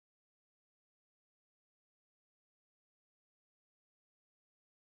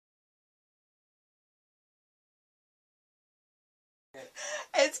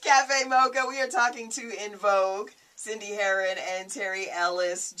It's Cafe Mocha. We are talking to En Vogue. Cindy Herron and Terry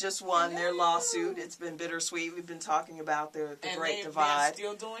Ellis just won their lawsuit. It's been bittersweet. We've been talking about the Great Divide.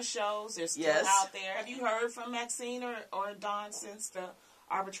 They're still doing shows. They're still out there. Have you heard from Maxine or Dawn since the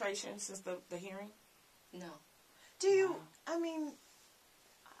arbitration, since the hearing? No. Do you, I mean,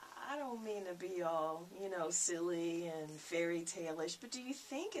 I don't mean to be all, silly and fairy tale-ish, but do you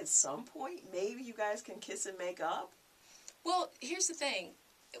think at some point maybe you guys can kiss and make up? Well, here's the thing.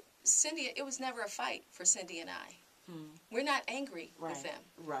 Cindy, it was never a fight for Cindy and I. We're not angry with them.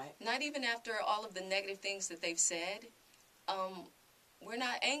 Right. Not even after all of the negative things that they've said. We're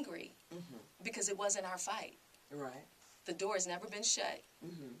not angry because it wasn't our fight. Right. The door has never been shut.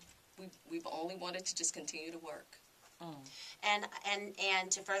 We've only wanted to just continue to work.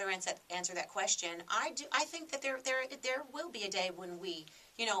 And to further answer that question, I think that there will be a day when we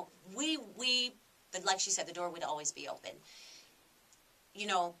but like she said, the door would always be open.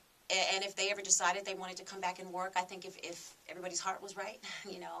 And if they ever decided they wanted to come back and work, I think if everybody's heart was right,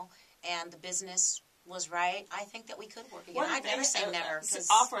 and the business was right, I think that we could work again. I'd never say never.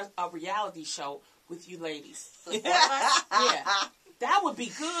 Offer a reality show with you ladies. With four of us? Yeah. That would be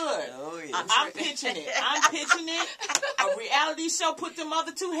good. Oh, yeah. I'm pitching it. A reality show. Put them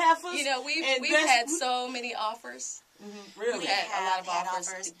other two heifers. We've had so many offers. Really, we've had a lot of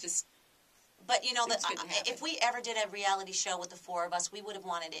offers. It just, but if we ever did a reality show with the four of us, we would have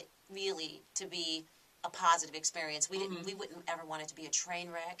wanted it really to be a positive experience. We wouldn't ever want it to be a train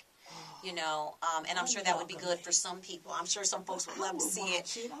wreck. And I'm sure that would be good for some people. I'm sure some folks would love to see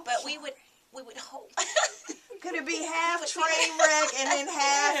it. But we would hope. Could it be half train wreck and then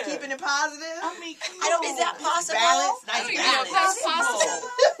half keeping it positive? I mean, is that possible? Balance. I don't even know if that's possible.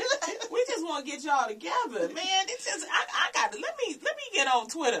 We just want to get y'all together, man. It's just I got to let me get on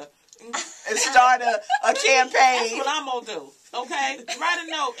Twitter and start a campaign. That's what I'm gonna do. Okay, write a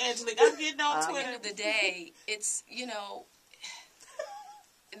note, Angelique. I'm getting on Twitter. At the end of the day, it's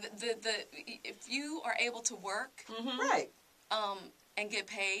if you are able to work, right, and get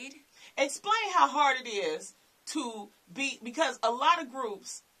paid. Explain how hard it is to be, because a lot of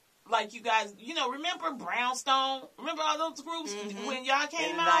groups, like you guys, remember Brownstone? Remember all those groups when y'all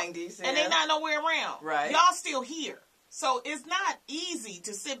came out? In the 90s, and they not nowhere around. Right. Y'all still here. So it's not easy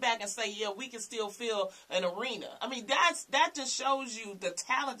to sit back and say, yeah, we can still fill an arena. I mean, that just shows you the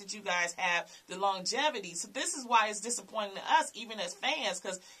talent that you guys have, the longevity. So this is why it's disappointing to us, even as fans,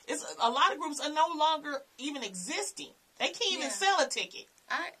 because a lot of groups are no longer even existing. They can't even sell a ticket.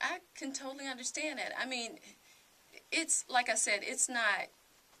 I can totally understand it. I mean, it's like I said, it's not,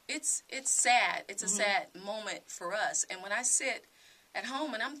 it's sad. It's a sad moment for us. And when I sit at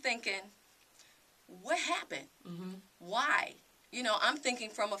home and I'm thinking, what happened? Why? I'm thinking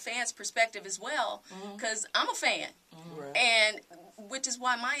from a fan's perspective as well, because I'm a fan. Right. And which is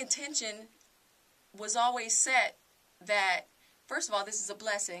why my intention was always set that, first of all, this is a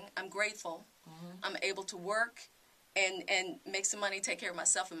blessing. I'm grateful. I'm able to work and make some money, take care of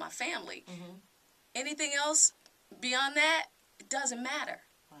myself and my family. Anything else beyond that, it doesn't matter.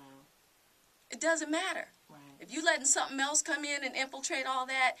 Wow. It doesn't matter. Right. If you letting something else come in and infiltrate all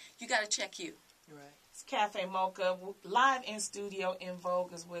that, you got to check you. Right. It's Cafe Mocha, live in studio. En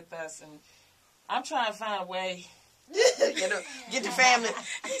Vogue is with us, and I'm trying to find a way. Get the family.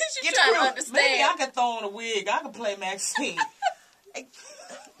 Get trying to understand. Maybe I could throw on a wig. I could play Maxine.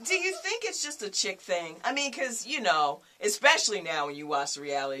 Do you think it's just a chick thing? I mean, because, especially now when you watch the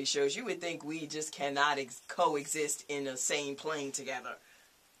reality shows, you would think we just cannot coexist in the same plane together.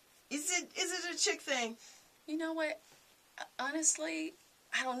 Is it a chick thing? You know what? Honestly,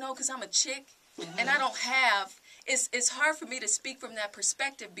 I don't know, because I'm a chick, and I don't have... It's hard for me to speak from that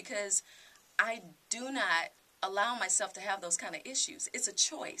perspective because I do not allow myself to have those kind of issues. It's a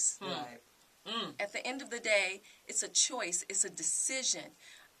choice. Right. At the end of the day, it's a choice. It's a decision.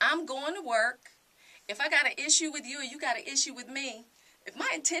 I'm going to work. If I got an issue with you or you got an issue with me, if my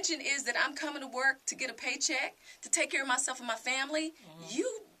intention is that I'm coming to work to get a paycheck, to take care of myself and my family,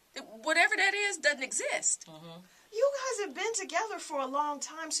 whatever that is, doesn't exist. You guys have been together for a long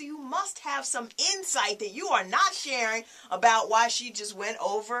time, so you must have some insight that you are not sharing about why she just went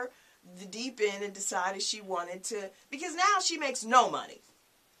over the deep end and decided she wanted to, because now she makes no money.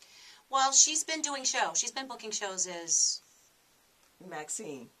 Well, she's been doing shows. She's been booking shows as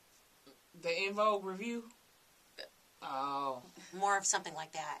Maxine. The En Vogue review? Oh. More of something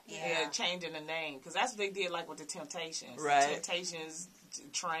like that. Yeah, changing the name. Because that's what they did like with the Temptations. Right. Temptations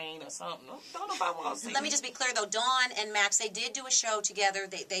Train or something. Don't know if I want to see. Let me just be clear, though. Dawn and Max, they did do a show together.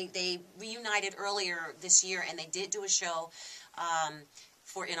 They reunited earlier this year, and they did do a show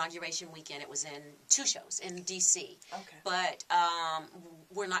for inauguration weekend. It was in 2 shows in D.C. Okay. But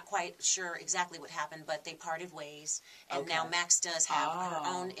we're not quite sure exactly what happened, but they parted ways. And now Max does have her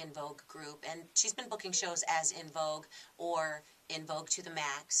own En Vogue group. And she's been booking shows as En Vogue or En Vogue to the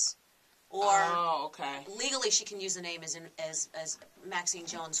Max. Or legally she can use the name as Maxine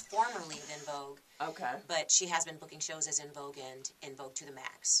Jones, formerly of En Vogue. Okay. But she has been booking shows as En Vogue and En Vogue to the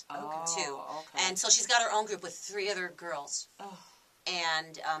Max too. Okay. And so she's got her own group with 3 other girls. Oh.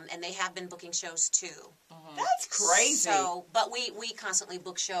 And they have been booking shows too. Mm-hmm. That's crazy. So, but we constantly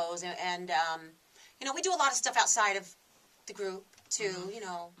book shows, and you know, we do a lot of stuff outside of the group too. Mm-hmm. You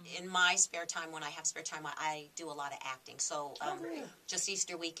know, in my spare time, when I have spare time, I do a lot of acting. So just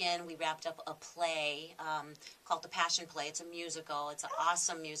Easter weekend, we wrapped up a play called The Passion Play. It's a musical. It's an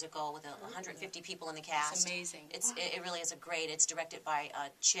awesome musical with 150 people in the cast. It's amazing. It really is a great. It's directed by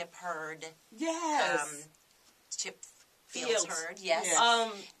Chip Hurd. Yes. Chip Fields Hurd. Yes.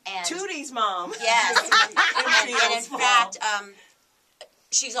 And Tootie's mom. Yes. and in fact,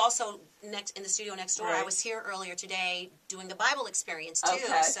 she's also in the studio next door. Right. I was here earlier today doing the Bible experience too.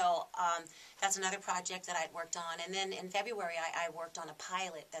 Okay. So that's another project that I'd worked on. And then in February, I worked on a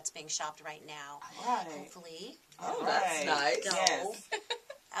pilot that's being shopped right now. Right. Hopefully. Oh, that's nice. Go. Yes.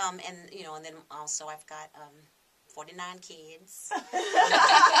 And you know, and then also I've got 49 kids. You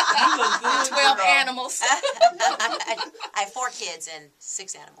look good, 12 girl. animals. I have 4 kids and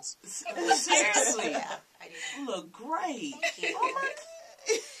 6 animals. Seriously. Yeah, I do. You look great. Thank you. Oh my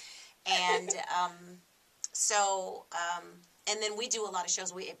And and then we do a lot of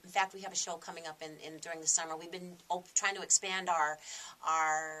shows. In fact, we have a show coming up during the summer. We've been trying to expand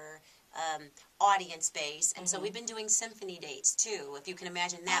our audience base, and so we've been doing symphony dates too. If you can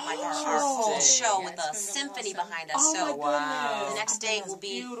imagine that, like our whole show with a symphony behind us. Oh, so my goodness. the next date will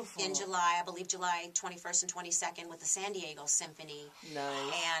be beautiful. in July, I believe July 21st and 22nd with the San Diego Symphony.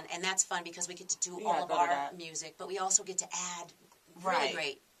 Nice. And that's fun because we get to do Yeah, all I of go to our that. music, but we also get to add really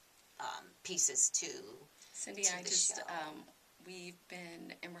great pieces to Cindy, to I the just, show. we've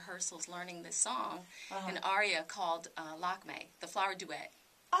been in rehearsals learning this song, an aria called Lakme, the flower duet,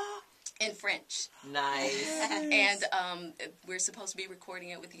 in French. Nice. And we're supposed to be recording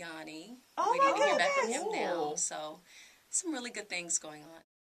it with Yanni. Oh, Waiting to hear back from okay. him now. Cool. So some really good things going on.